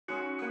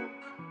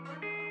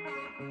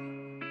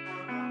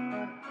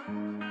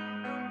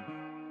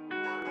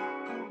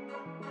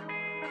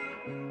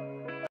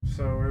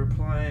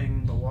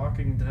playing The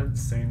Walking Dead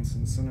Saints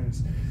and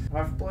Sinners.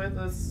 I've played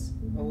this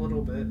a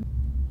little bit.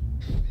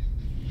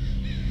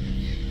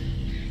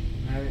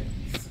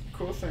 The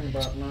cool thing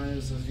about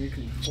knives is you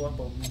can flip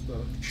them with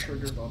the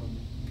trigger button.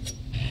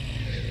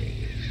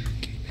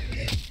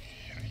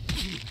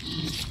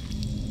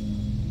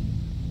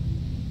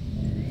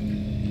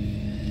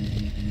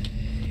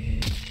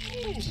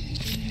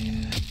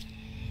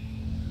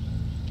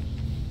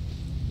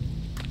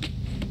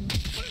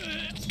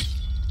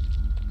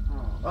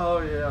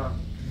 Oh yeah,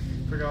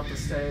 forgot to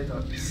say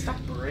that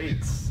stuff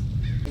breaks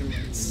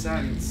in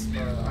sense,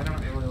 but I don't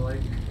really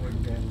like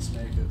when games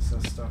make it so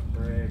stuff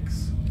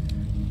breaks.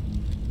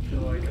 I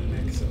feel like it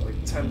makes it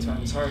like 10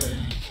 times harder.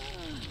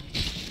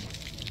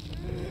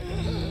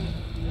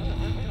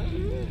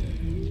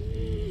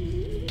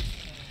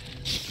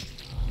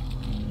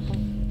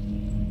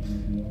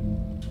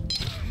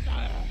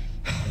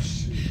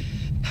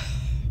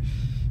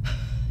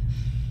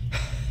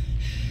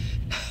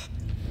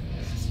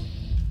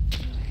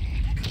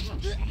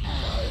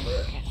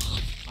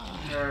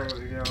 There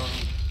we go.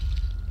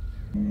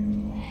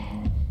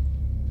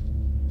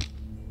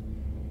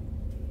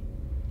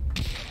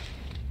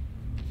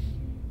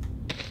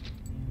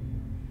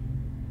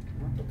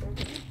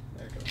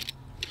 There you go.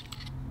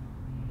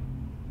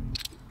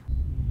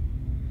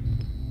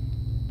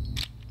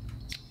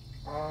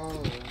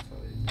 Oh, that's how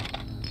you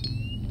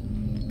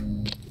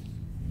do it.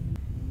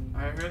 I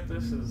heard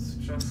this is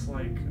just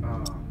like,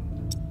 Are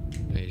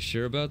you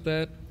sure about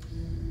that?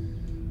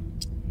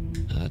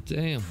 Hot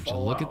damn, would you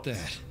look at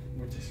that.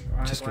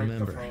 Just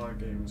remember,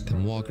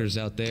 them walkers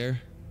out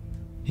there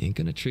ain't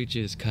gonna treat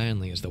you as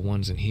kindly as the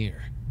ones in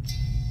here.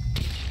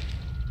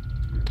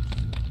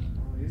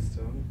 Oh, he's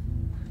done.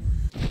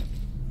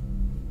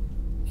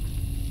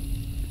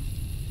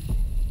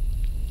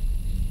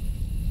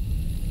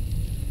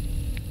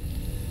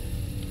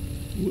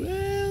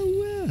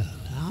 Well,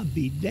 I'll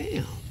be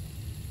damned.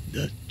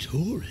 The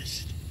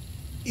tourist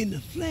in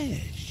the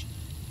flesh.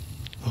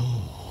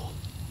 Oh,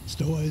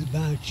 stories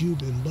about you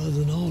been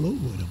buzzing all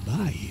over the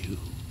bayou.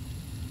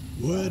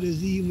 Word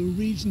has even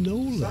reached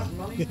Nola.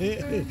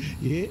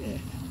 Yeah.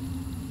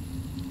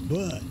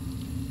 But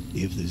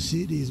if the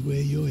city's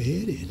where you're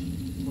headed,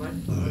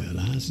 well,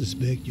 I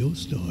suspect your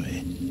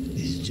story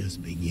is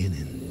just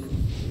beginning.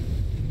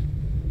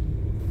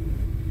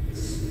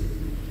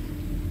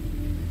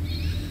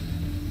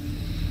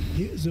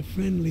 Here's a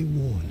friendly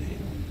warning.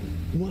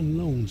 One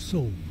lone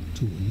soul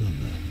to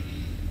another.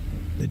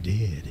 The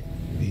dead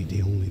ain't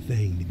the only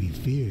thing to be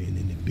fearing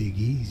in the Big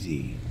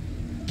Easy.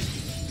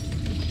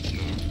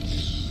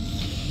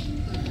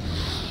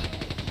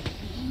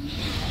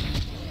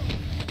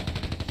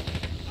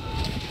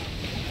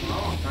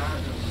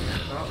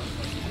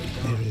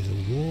 There is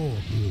a war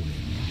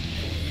brewing.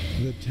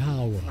 The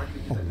tower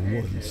on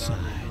one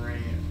side,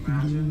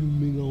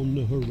 looming on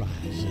the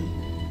horizon,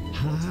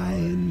 high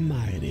and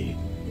mighty,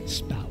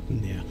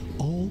 spouting their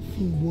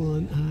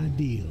all-for-one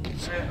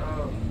ideals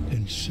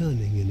and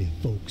shunning any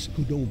folks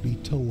who don't be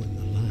towing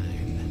the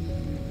line.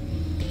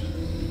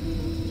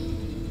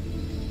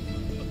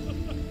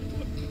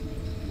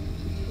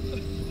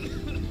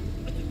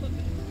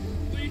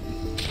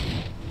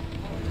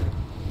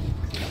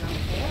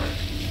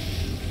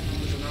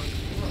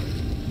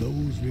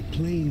 Those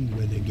reclaimed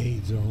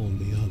renegades are on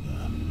the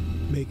other,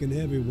 making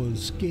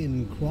everyone's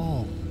skin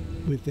crawl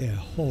with their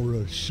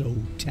horror show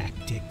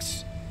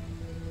tactics.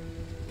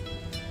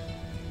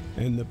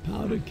 And the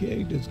powder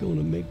keg that's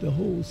gonna make the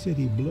whole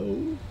city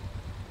blow?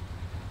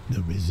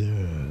 The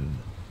reserve.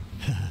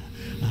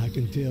 I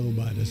can tell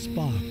by the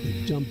spark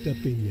that jumped up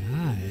in your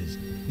eyes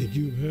that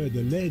you've heard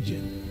the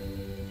legend.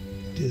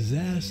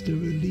 Disaster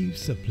relief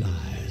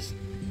supplies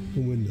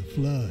for when the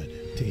flood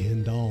to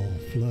end all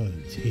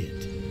floods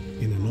hit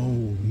in an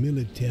old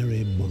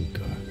military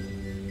bunker.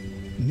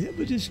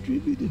 Never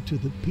distributed to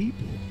the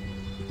people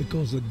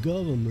because the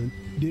government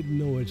didn't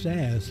know its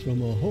ass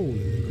from a hole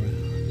in the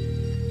ground.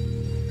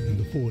 And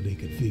before they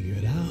could figure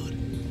it out,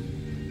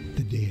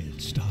 the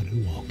dead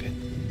started walking.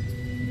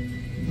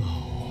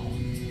 Oh,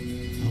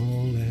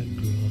 all that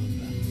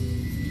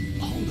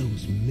grub, all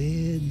those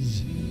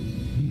meds,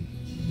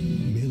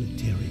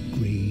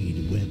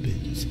 military-grade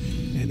weapons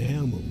and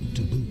ammo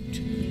to boot,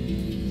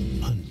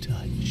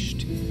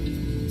 untouched,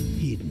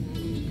 hidden.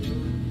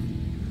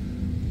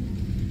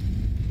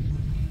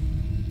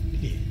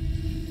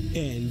 Yeah.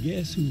 And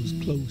guess who's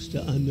close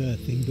to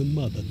unearthing the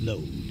mother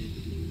lode?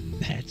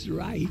 That's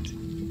right.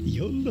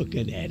 You're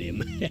looking at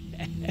him.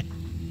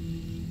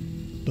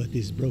 But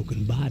this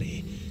broken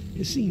body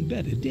has seen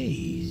better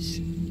days,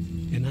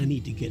 and I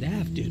need to get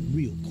after it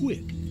real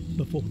quick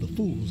before the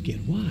fools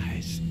get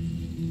wise.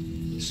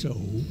 So,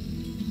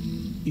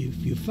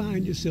 if you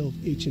find yourself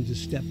itching to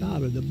step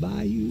out of the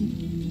bayou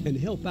and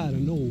help out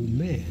an old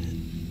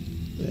man,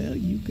 well,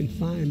 you can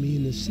find me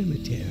in the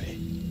cemetery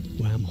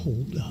where I'm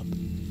holed up.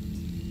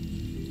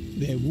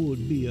 There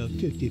would be a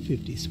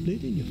 50-50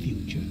 split in your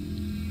future.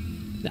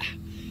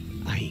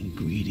 I ain't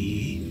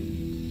greedy,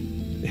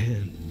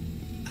 and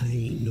I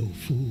ain't no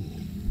fool.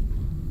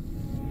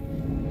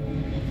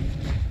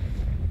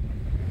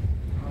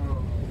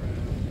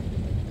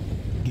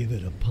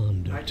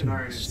 I can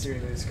already tourist. see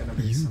there's gonna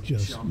be You some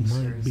just jump might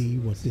scares be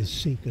in what this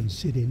sinking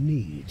city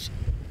needs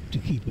to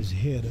keep its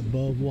head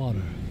above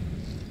water.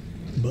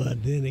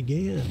 But then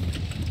again,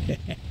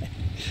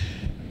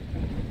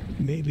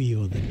 maybe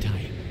you're the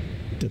type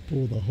to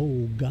pull the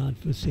whole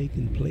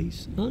godforsaken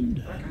place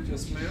under. I can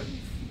just move.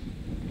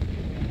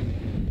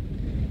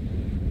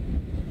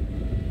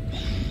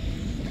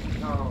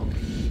 Oh.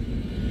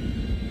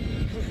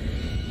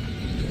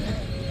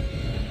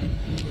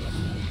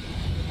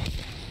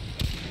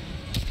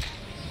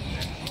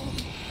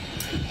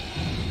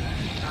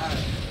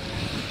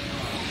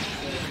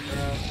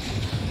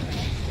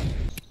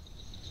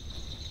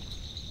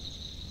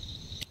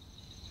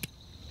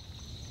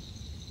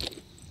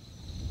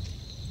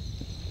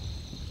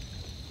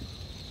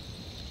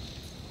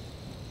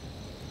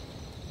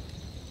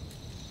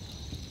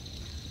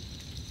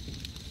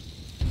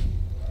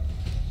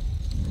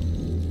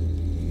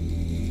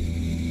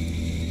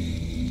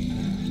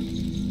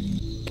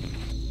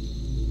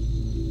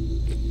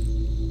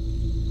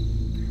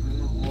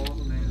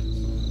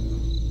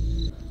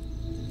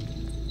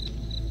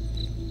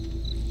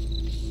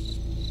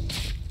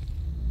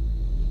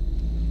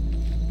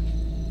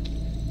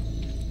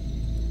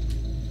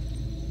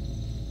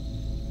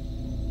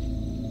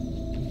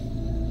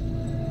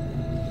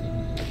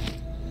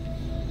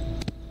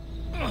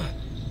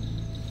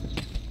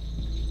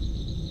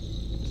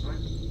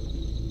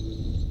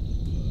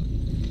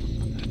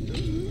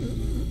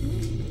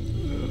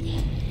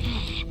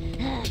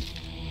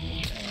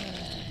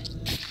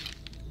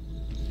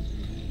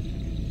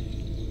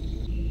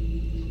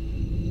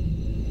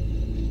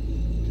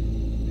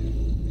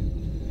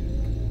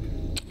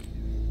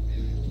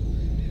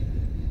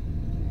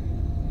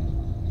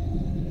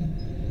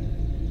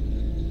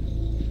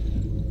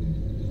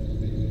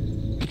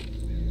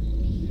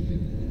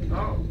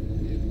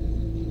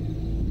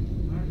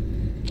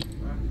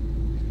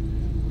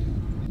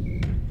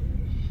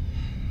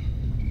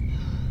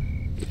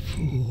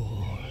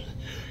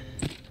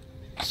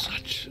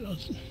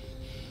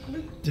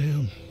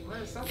 Damn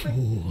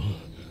fool.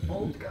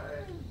 Old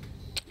guy.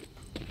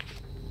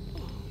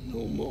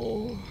 No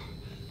more.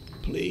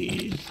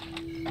 Please.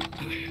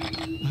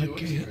 I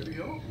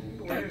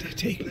can't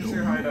take no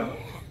your more. hideout.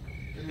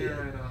 Give me your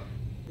hideout.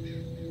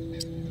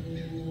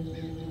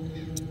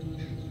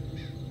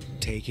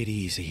 Take it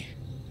easy.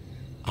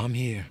 I'm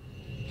here.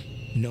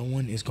 No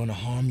one is gonna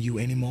harm you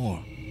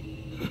anymore.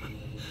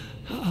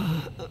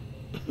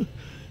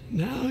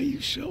 Now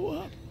you show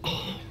up.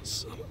 Oh,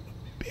 son of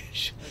a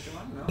bitch.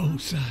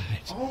 Both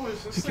sides. Oh,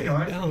 is this He the came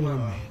guy down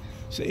from on me.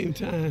 Same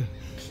time.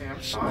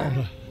 Campfire?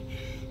 Slaughter.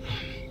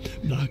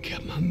 But I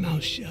kept my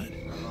mouth shut.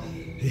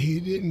 He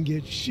didn't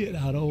get shit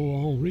out of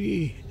old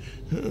Henri.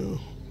 Oh,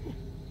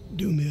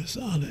 do me a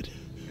solid.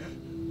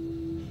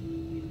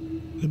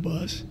 The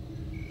bus.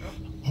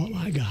 All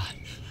I got.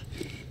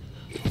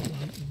 All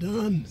I've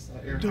done. Is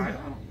that your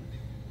hideout?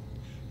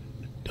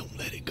 Don't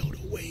let it go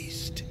to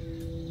waste.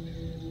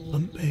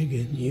 I'm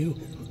begging you.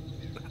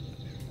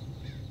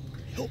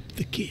 Help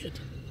the kid.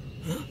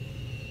 Huh?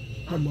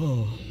 Come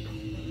on.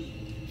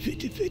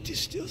 50-50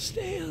 still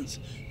stands.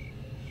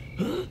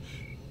 Huh?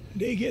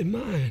 They get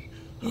mine.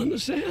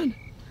 Understand?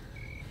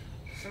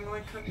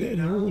 They're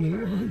the only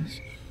ones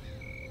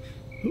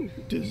who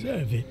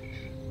deserve it.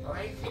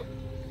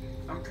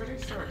 I'm pretty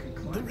sure I can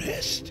climb. The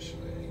rest.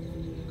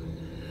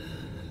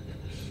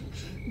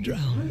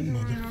 Drown,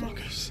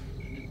 motherfuckers.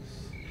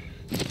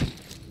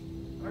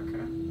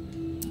 Okay.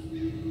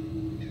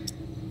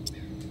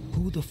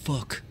 Who the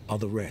fuck are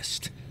the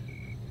rest?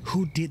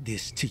 Who did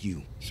this to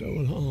you? So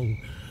long,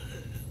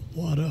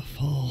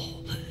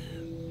 waterfall.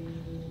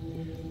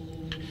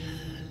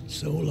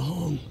 So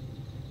long,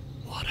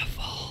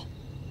 waterfall.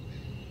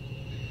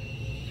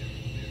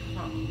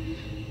 Huh.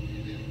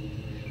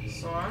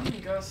 So I'm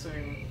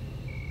guessing,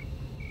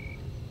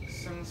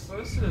 since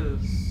this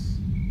is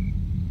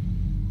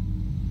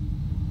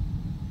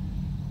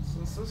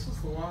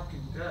The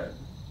Walking Dead.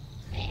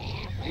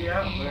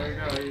 Yeah, there you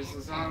go, he's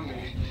a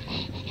zombie.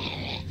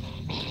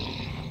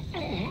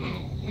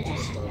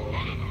 Just,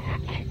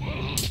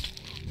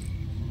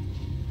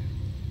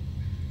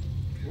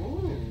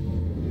 ooh.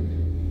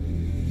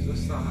 Is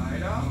this the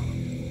hideout?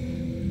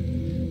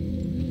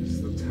 It's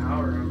the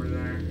tower over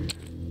there.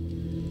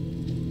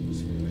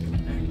 Must be like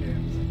an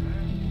endgame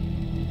thing.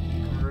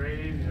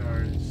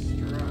 Graveyard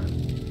Strut.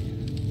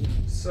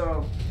 So,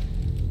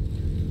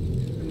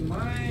 in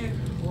my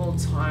little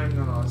time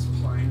that I was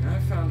playing, I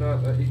found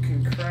out that you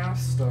can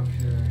craft stuff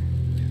here.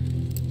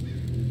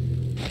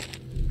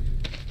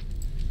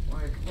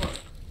 Like, look.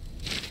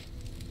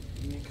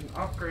 And you can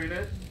upgrade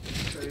it,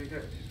 so you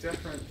get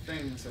different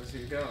things as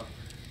you go.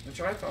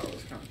 Which I thought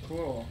was kind of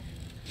cool.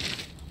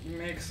 It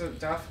makes it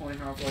definitely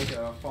have like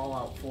a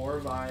Fallout 4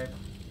 vibe,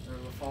 or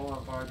the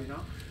Fallout vibe, you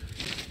know?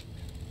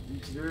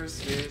 Gear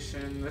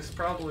station, this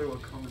probably will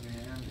come in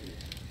handy.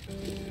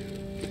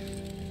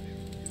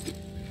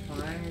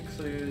 Find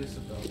clues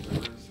about the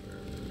reserve.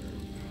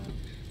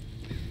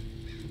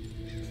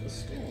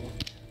 Pistol.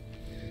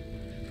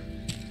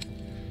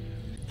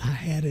 I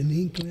had an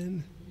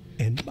inkling,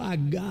 And by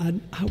God,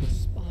 I was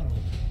spot on.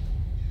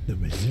 The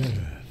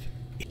reserve.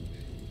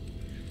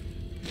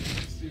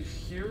 So you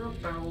hear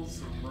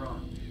bells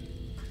run.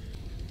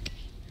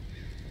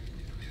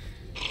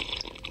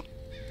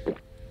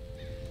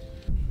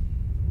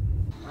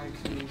 I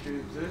can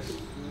do this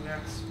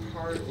next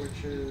part,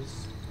 which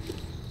is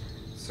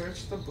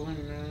search the Blue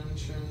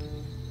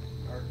Mansion.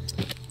 Or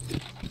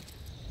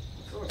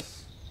what's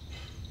this?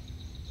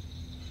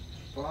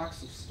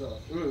 Box of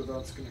stuff. Ooh,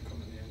 that's gonna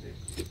come in handy.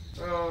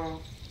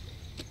 Oh.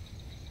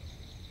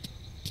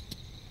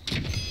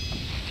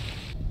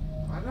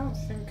 I don't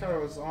think I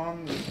was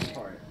on this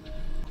part.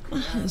 My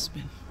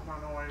husband, I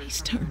don't know why he's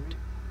you're turned.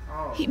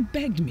 Oh. He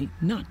begged me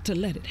not to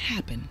let it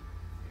happen,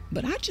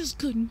 but I just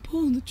couldn't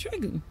pull the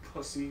trigger.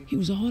 Pussy. He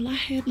was all I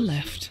had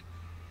left,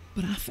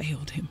 but I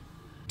failed him.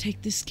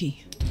 Take this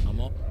key. I'm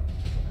on.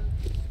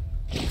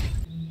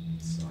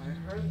 So I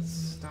heard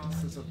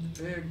stealth is a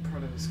big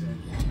part of this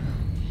game.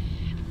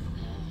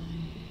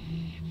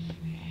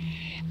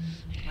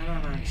 I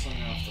don't actually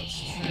know if that's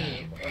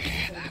true, but I think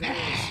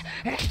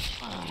it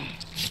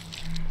is.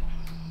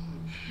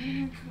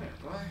 Come here,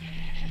 boy.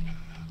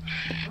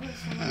 What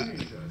is wrong with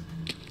you guys?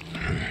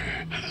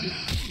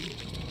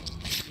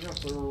 You have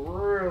to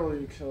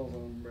really kill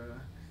them, bruh.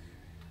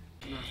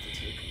 You have to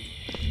take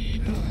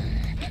them.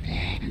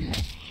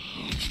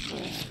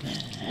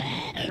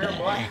 Here,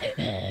 boy.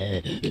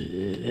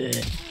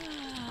 Okay.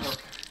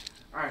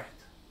 Alright.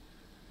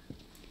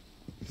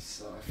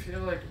 So I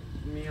feel like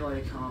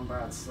melee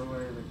combat's the way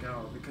to go,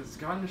 because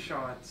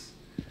gunshots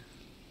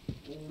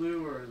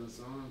lure the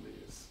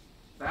zombies.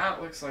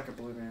 That looks like a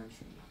Blue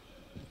Mansion.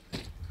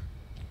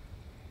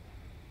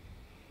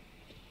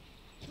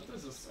 What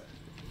does this say?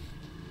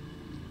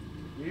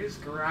 You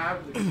just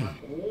grab the gun.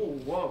 Oh,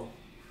 whoa.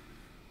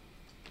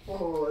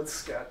 Whoa, that's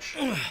sketch.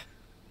 Oh,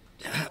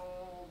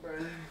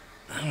 man.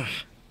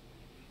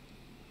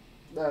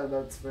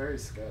 That's very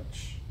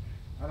sketch.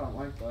 I don't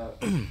like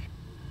that.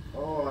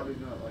 Oh, I do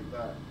not like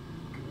that.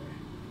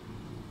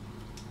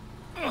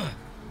 Okay.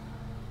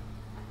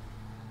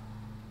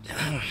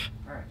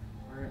 Alright,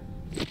 alright.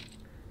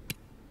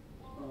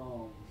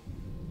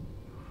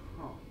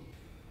 Huh.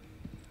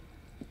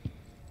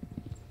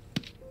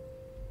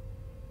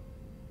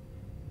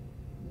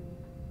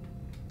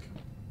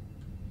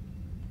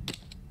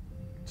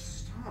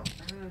 Stop,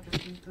 I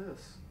don't need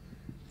this.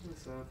 What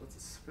is that? That's a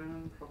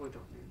spoon? Probably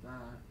don't need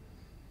that.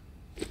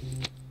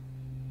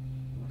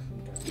 Nothing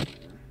down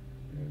there.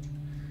 Good.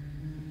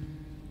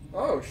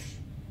 Oh,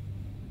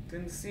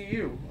 didn't see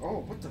you. Oh,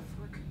 what the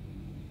fuck?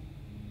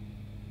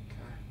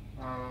 Okay.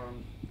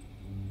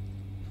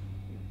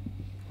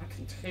 I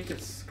can take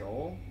its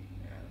skull.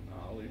 Yeah, no,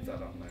 I'll leave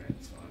that on there.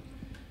 It's fine.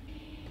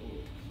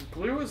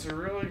 Glue is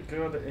really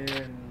good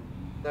in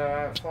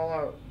the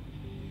Fallout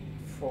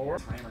 4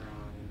 timer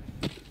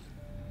on.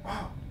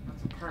 Oh,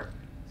 that's a part.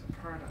 It's a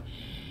part of.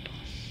 Oh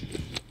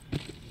shit.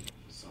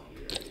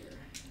 Zombie right here.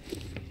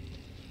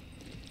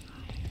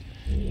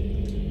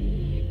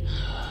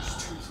 There's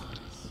two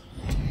zombies.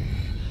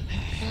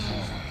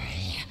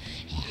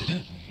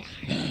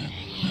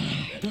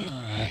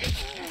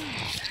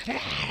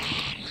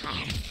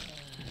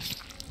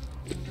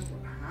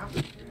 What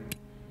happened here?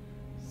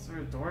 Is there a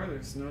door?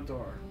 There's no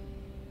door.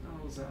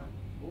 What was that?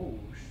 Oh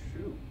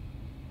shoot.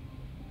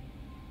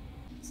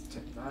 Let's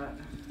take that.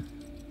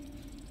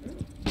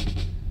 Ooh.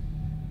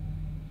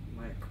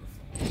 Microphone.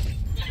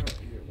 What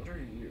are you? What are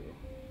you?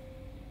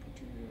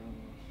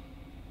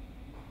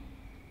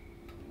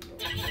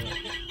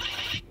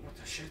 What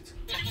the shit?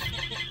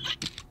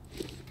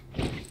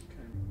 Okay.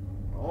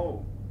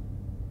 Oh.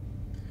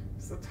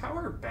 Is the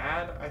tower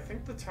bad? I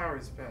think the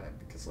tower's bad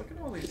because look at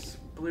all these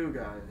blue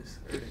guys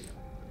hurting everybody.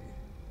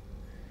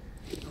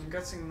 I'm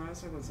guessing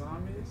those are the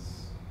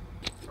zombies?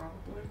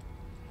 Probably.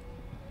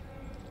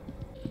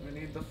 We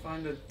need to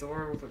find a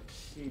door with a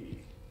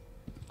key.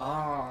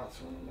 Ah, that's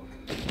what I'm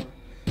looking for.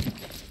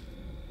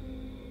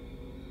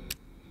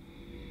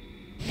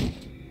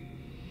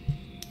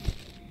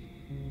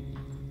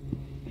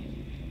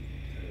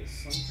 There's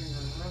something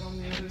right on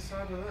the other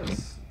side of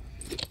this.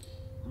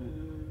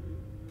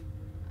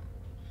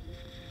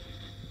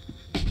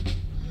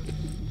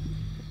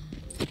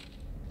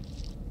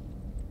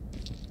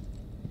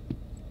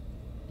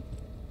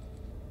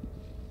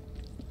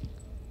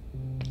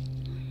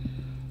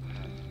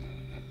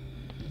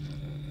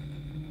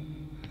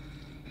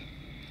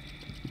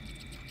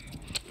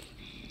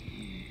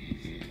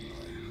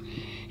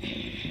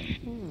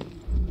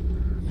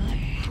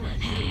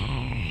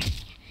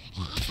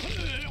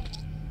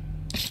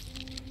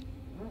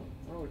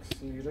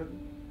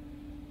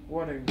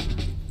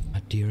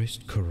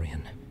 Dearest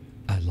Corinne,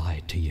 I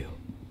lied to you.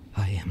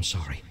 I am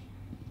sorry.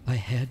 I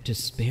had to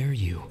spare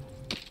you.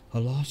 A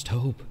lost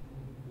hope.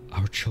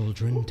 Our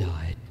children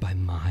died by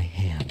my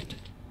hand.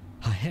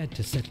 I had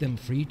to set them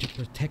free to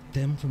protect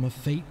them from a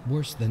fate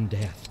worse than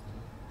death.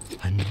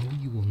 I know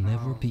you will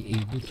never be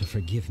able to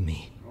forgive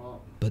me,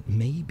 but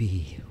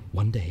maybe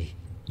one day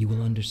you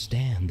will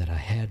understand that I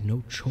had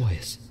no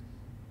choice.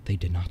 They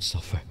did not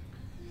suffer.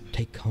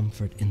 Take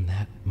comfort in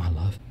that, my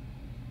love.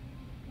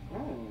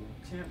 Oh,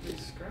 can't be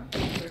scrapped.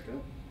 Pick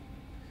it.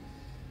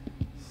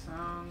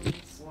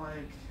 Sounds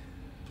like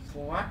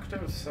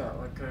Flacto set,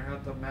 like they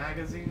had the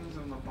magazines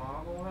and the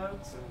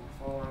bobbleheads and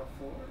Fallout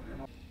 4.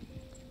 And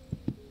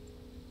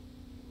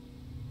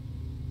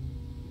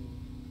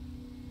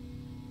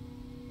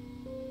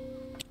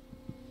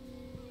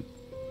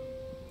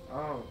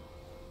oh.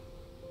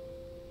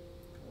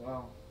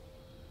 Well.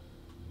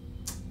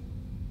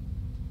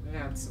 We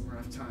had some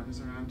rough times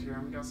around here,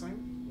 I'm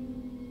guessing.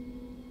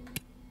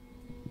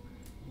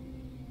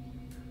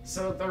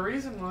 So the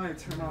reason why I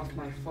turn off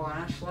my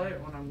flashlight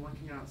when I'm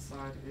looking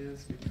outside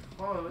is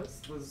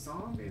because the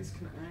zombies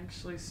can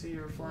actually see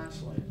your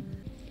flashlight.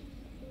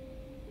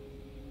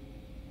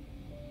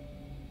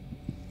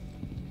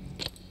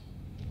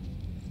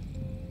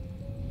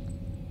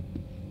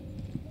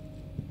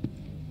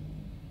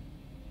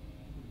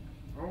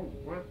 Oh,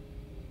 what?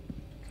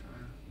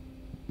 Okay.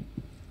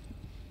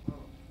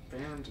 Oh,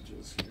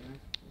 bandages here.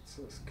 What's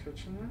this?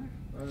 Kitchen knife?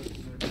 That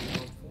may be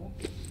helpful.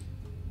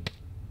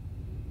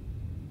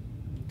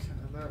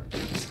 That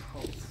gives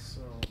health,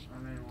 so I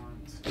may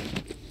want to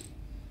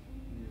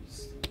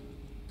use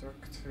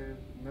duct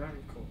tape,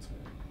 medical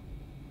tape.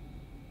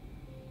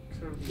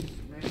 Could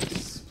make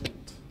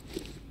splint.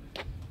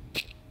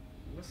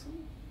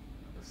 Listen?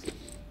 Listen.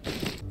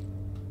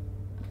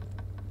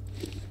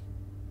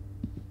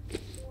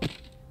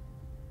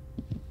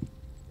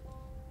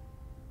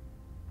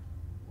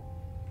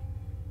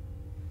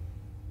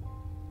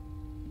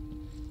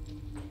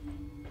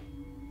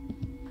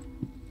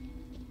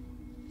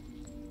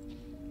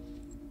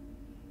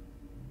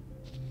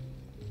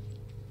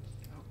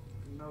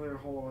 Another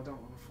hole I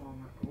don't want to fall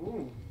in.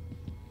 Ooh.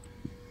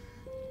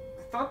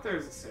 I thought there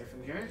was a safe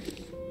in here.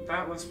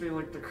 That must be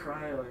like the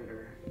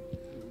cryolator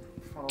in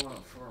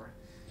Fallout 4.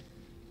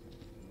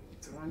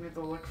 Do I need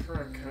to look for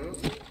a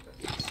code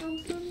or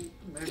something?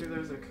 Maybe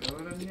there's a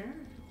code in here?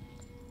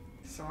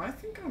 So I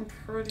think I'm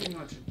pretty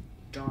much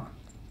done.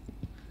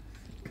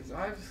 Because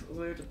I've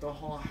looted the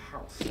whole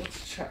house.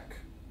 Let's check.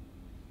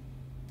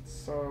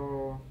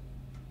 So...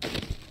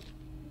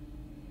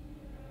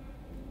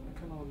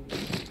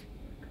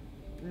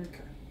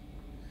 Okay.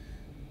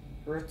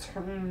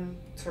 Return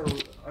to...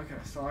 Okay,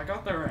 so I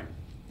got the ring.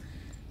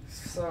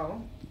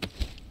 So,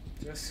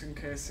 just in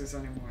case there's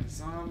any more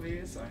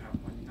zombies, I have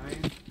my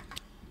knife.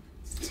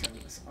 Let's turn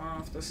this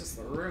off. This is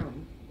the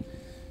room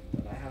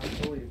that I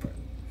have to leave in.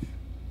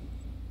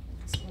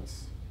 What's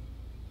this?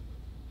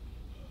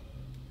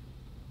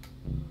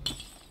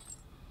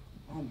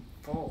 Oh, I'm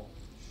full.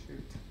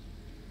 Shoot.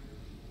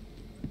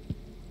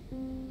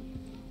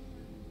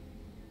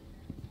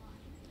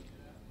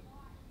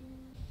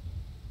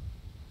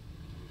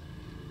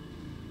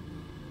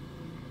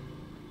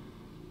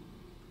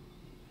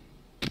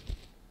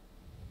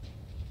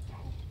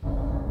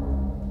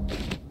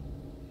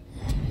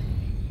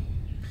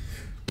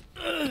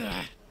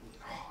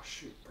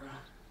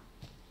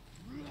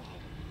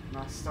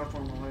 Stuff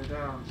on the way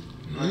down.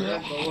 I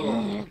got the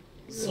little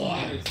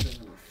zombies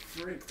and I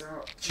freaked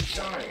out. She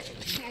died.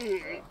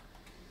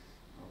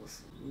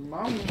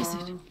 Mama. Is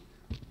it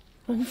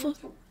over?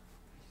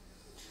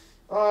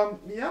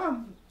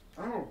 Yeah.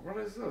 Oh, what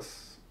is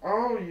this?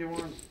 Oh, you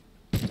want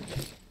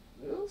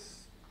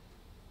this?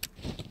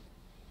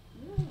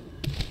 Yeah.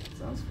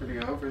 Sounds pretty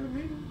over to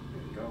me. Here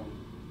you go.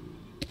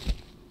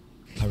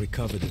 I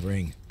recovered the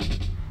ring.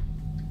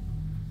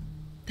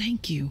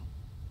 Thank you.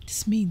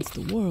 This means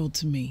the world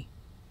to me.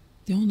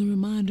 The only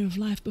reminder of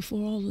life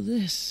before all of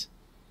this.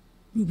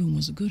 Reuben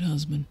was a good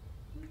husband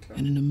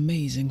and an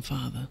amazing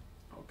father.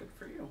 Oh, good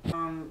for you.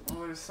 Well,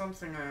 there's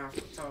something I have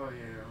to tell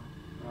you.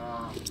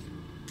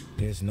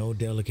 There's no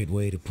delicate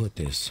way to put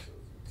this.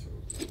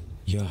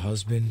 Your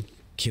husband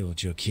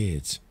killed your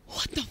kids.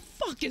 What the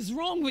fuck is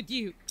wrong with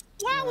you?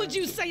 Why would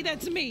you say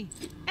that to me?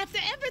 After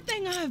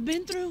everything I've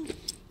been through?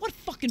 What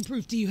fucking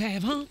proof do you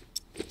have, huh?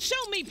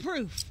 Show me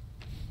proof.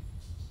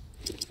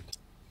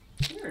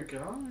 There you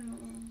go.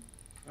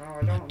 Oh,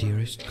 I My don't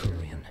dearest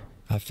Corinne.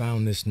 I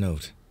found this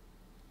note.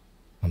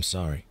 I'm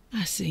sorry.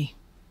 I see.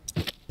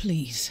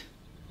 Please,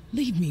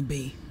 leave me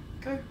be.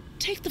 Okay.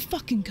 Take the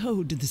fucking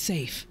code to the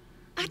safe.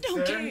 I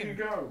don't care. There you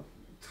go.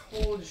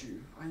 Told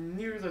you. I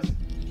knew this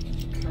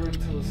code to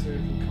the safe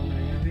would come in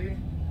handy.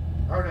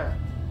 Okay.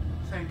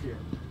 Thank you.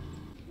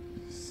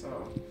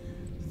 So,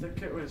 I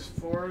think it was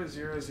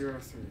 4003.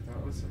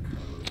 That was the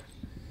code.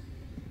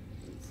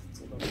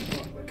 That's what I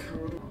thought the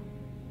code was.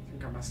 I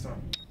think I messed up.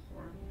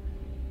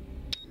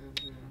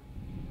 403.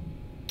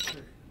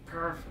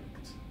 Perfect.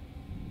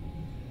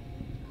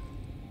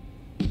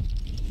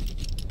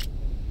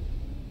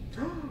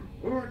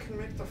 Ooh, I can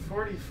make the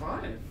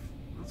 45.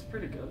 That's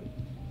pretty good.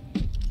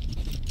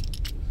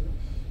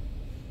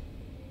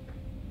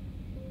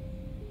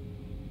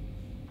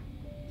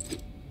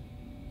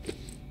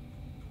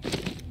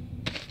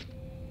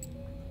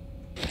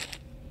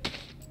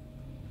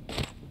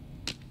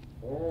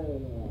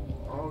 Oh,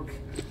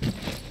 okay.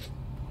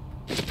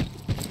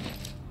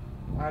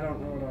 I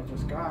don't know what I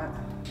just got.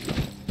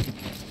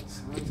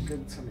 Sounds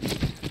good to me.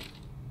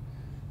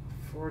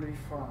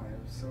 45.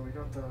 So we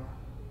got the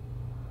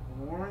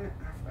Warn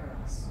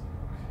FS.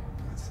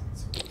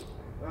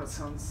 That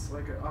sounds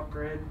like an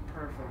upgrade.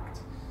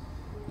 Perfect.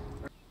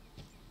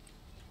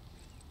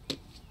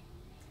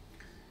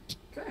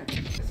 Okay,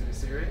 is it a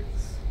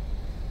series?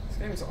 This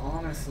game's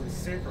honestly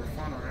super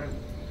fun already.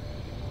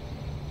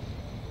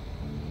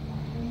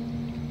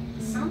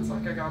 It sounds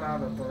like I got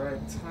out at the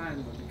right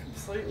time, to be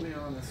completely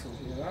honest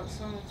with you. That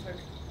sounds like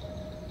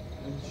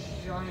a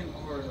giant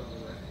horde over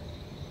there.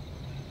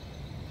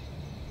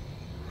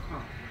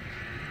 Huh.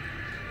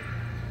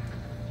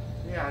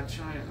 Yeah, a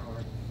giant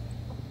horde.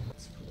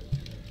 That's pretty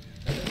good.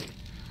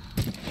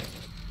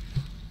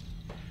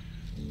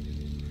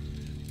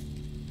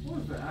 What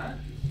was that?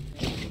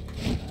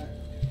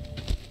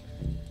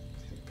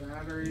 The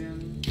battery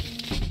in.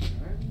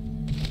 Alright.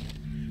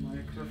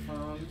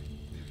 Microphone,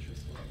 which is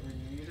what we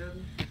needed.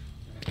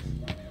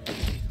 Okay,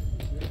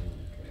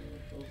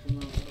 open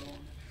that little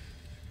one.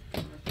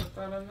 Can I put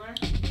that in there?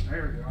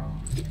 There we go.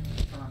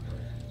 Found it.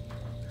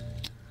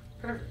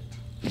 Perfect.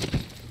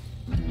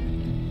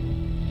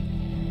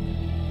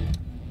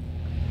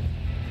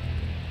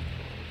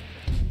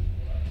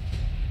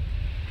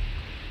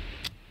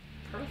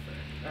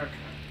 Okay.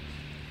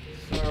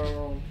 So,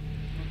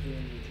 what do we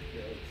need to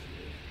go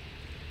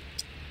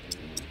to?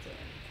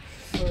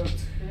 So,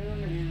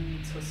 tune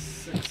into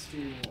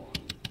 61.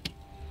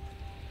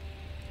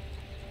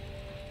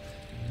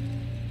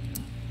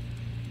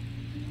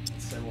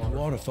 Let's say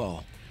Waterfall.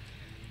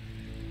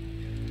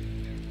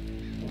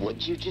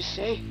 What'd you just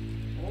say?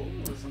 Oh,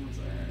 someone's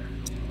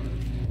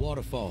there.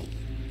 Waterfall.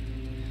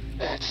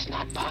 That's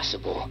not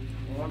possible.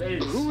 What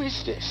is? Who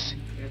is this?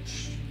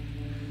 It's...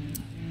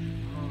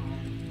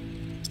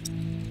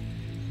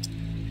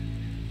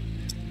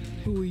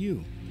 Who are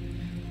you?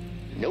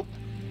 Nope.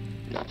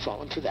 Not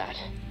falling for that.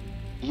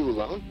 You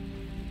alone?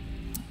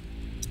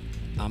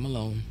 I'm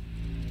alone.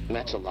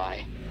 That's a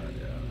lie.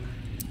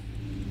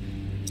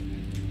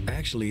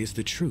 Actually, it's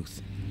the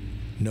truth.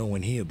 No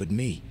one here but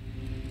me.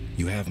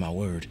 You have my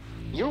word.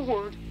 Your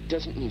word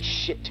doesn't mean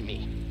shit to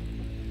me.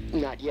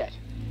 Not yet.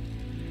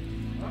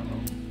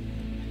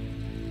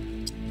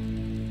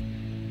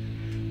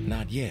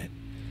 Not yet.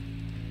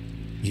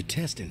 You're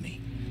testing me.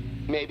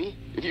 Maybe.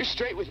 If you're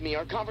straight with me,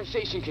 our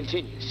conversation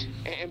continues.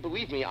 And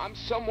believe me, I'm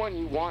someone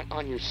you want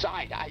on your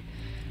side.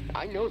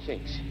 I know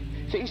things.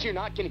 Things you're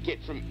not gonna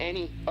get from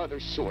any other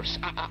source.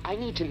 I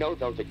need to know,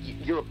 though, that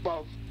you're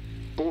above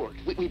board.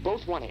 We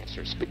both want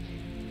answers, but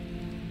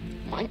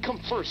mine come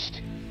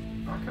first.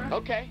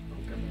 Okay.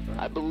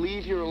 I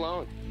believe you're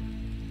alone.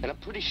 And I'm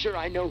pretty sure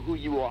I know who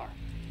you are.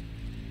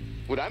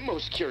 What I'm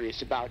most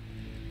curious about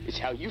is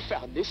how you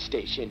found this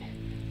station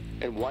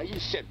and why you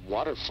said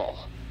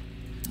waterfall.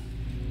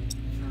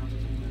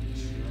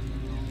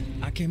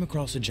 I came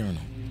across a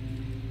journal.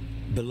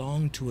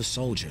 Belonged to a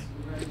soldier.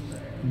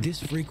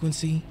 This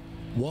frequency,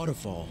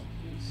 Waterfall,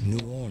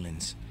 New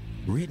Orleans,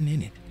 written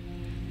in it.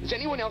 Does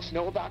anyone else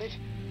know about it?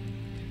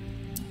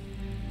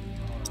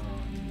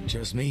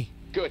 Just me.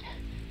 Good.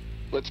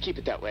 Let's keep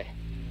it that way.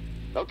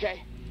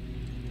 Okay.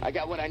 I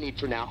got what I need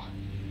for now.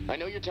 I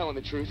know you're telling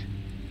the truth.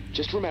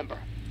 Just remember,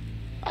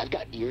 I've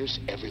got ears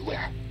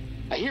everywhere.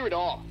 I hear it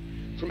all.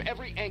 From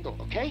every angle,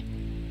 okay?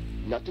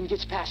 Nothing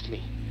gets past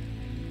me.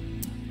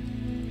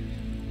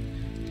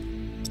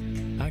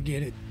 I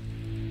get it.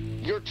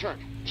 Your turn.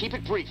 Keep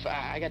it brief.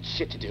 I got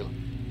shit to do.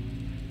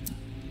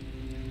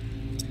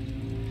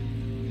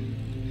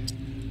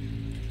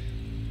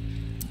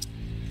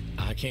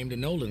 I came to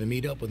NOLA to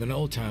meet up with an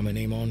old-timer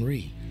named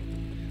Henri.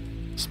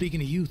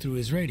 Speaking to you through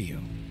his radio.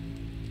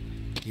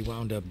 He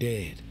wound up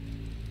dead,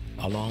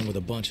 along with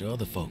a bunch of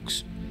other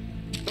folks.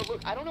 But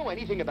look, I don't know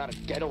anything about a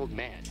dead old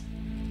man.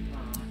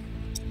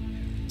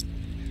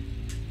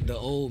 The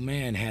old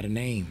man had a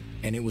name,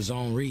 and it was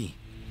Henri.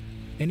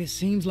 And it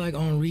seems like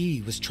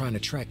Henri was trying to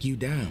track you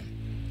down.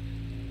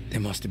 There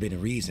must have been a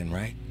reason,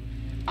 right?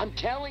 I'm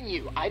telling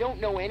you, I don't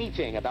know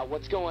anything about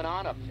what's going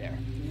on up there.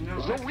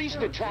 There's no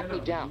reason to track me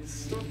down.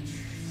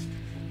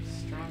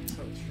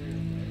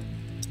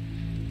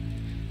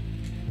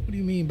 What do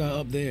you mean by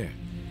up there?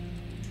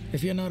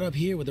 If you're not up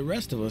here with the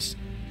rest of us,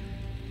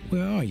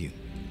 where are you?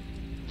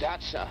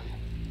 That's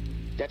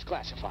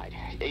classified.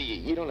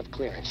 You don't have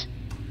clearance.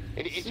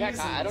 In fact,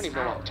 I don't even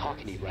know why I'm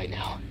talking to you right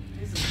now.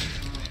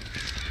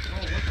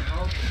 What the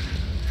hell?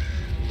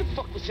 What the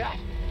fuck was that?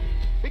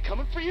 They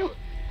coming for you?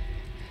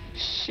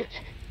 Shit.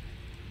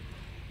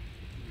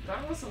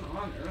 That wasn't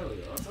on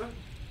earlier, was it?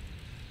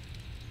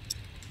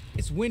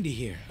 It's windy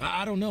here.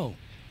 I don't know.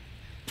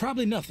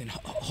 Probably nothing.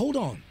 Hold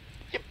on.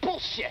 You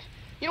bullshit.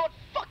 You know what?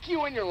 Fuck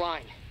you and your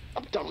line.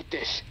 I'm done with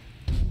this.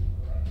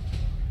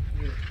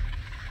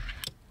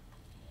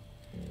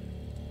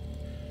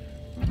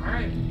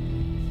 Alright.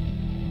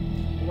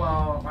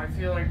 Well, I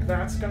feel like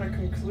that's gonna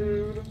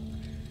conclude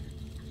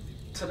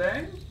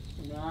today.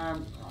 I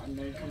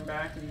may come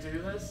back and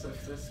do this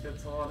if this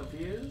gets a lot of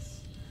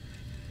views.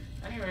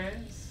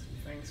 Anyways,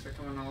 thanks for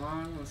coming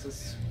along. This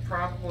is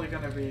probably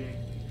gonna be...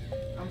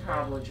 I'm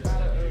probably just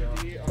gonna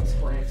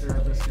play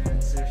through this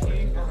game, see if I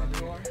can get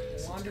any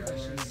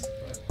subscribers.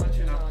 But,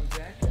 you know,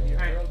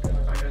 alright,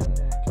 bye guys.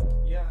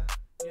 Yeah.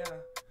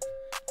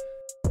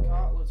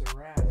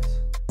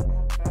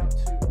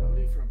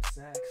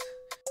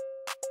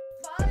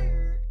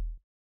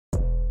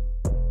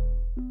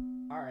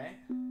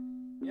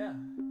 yeah.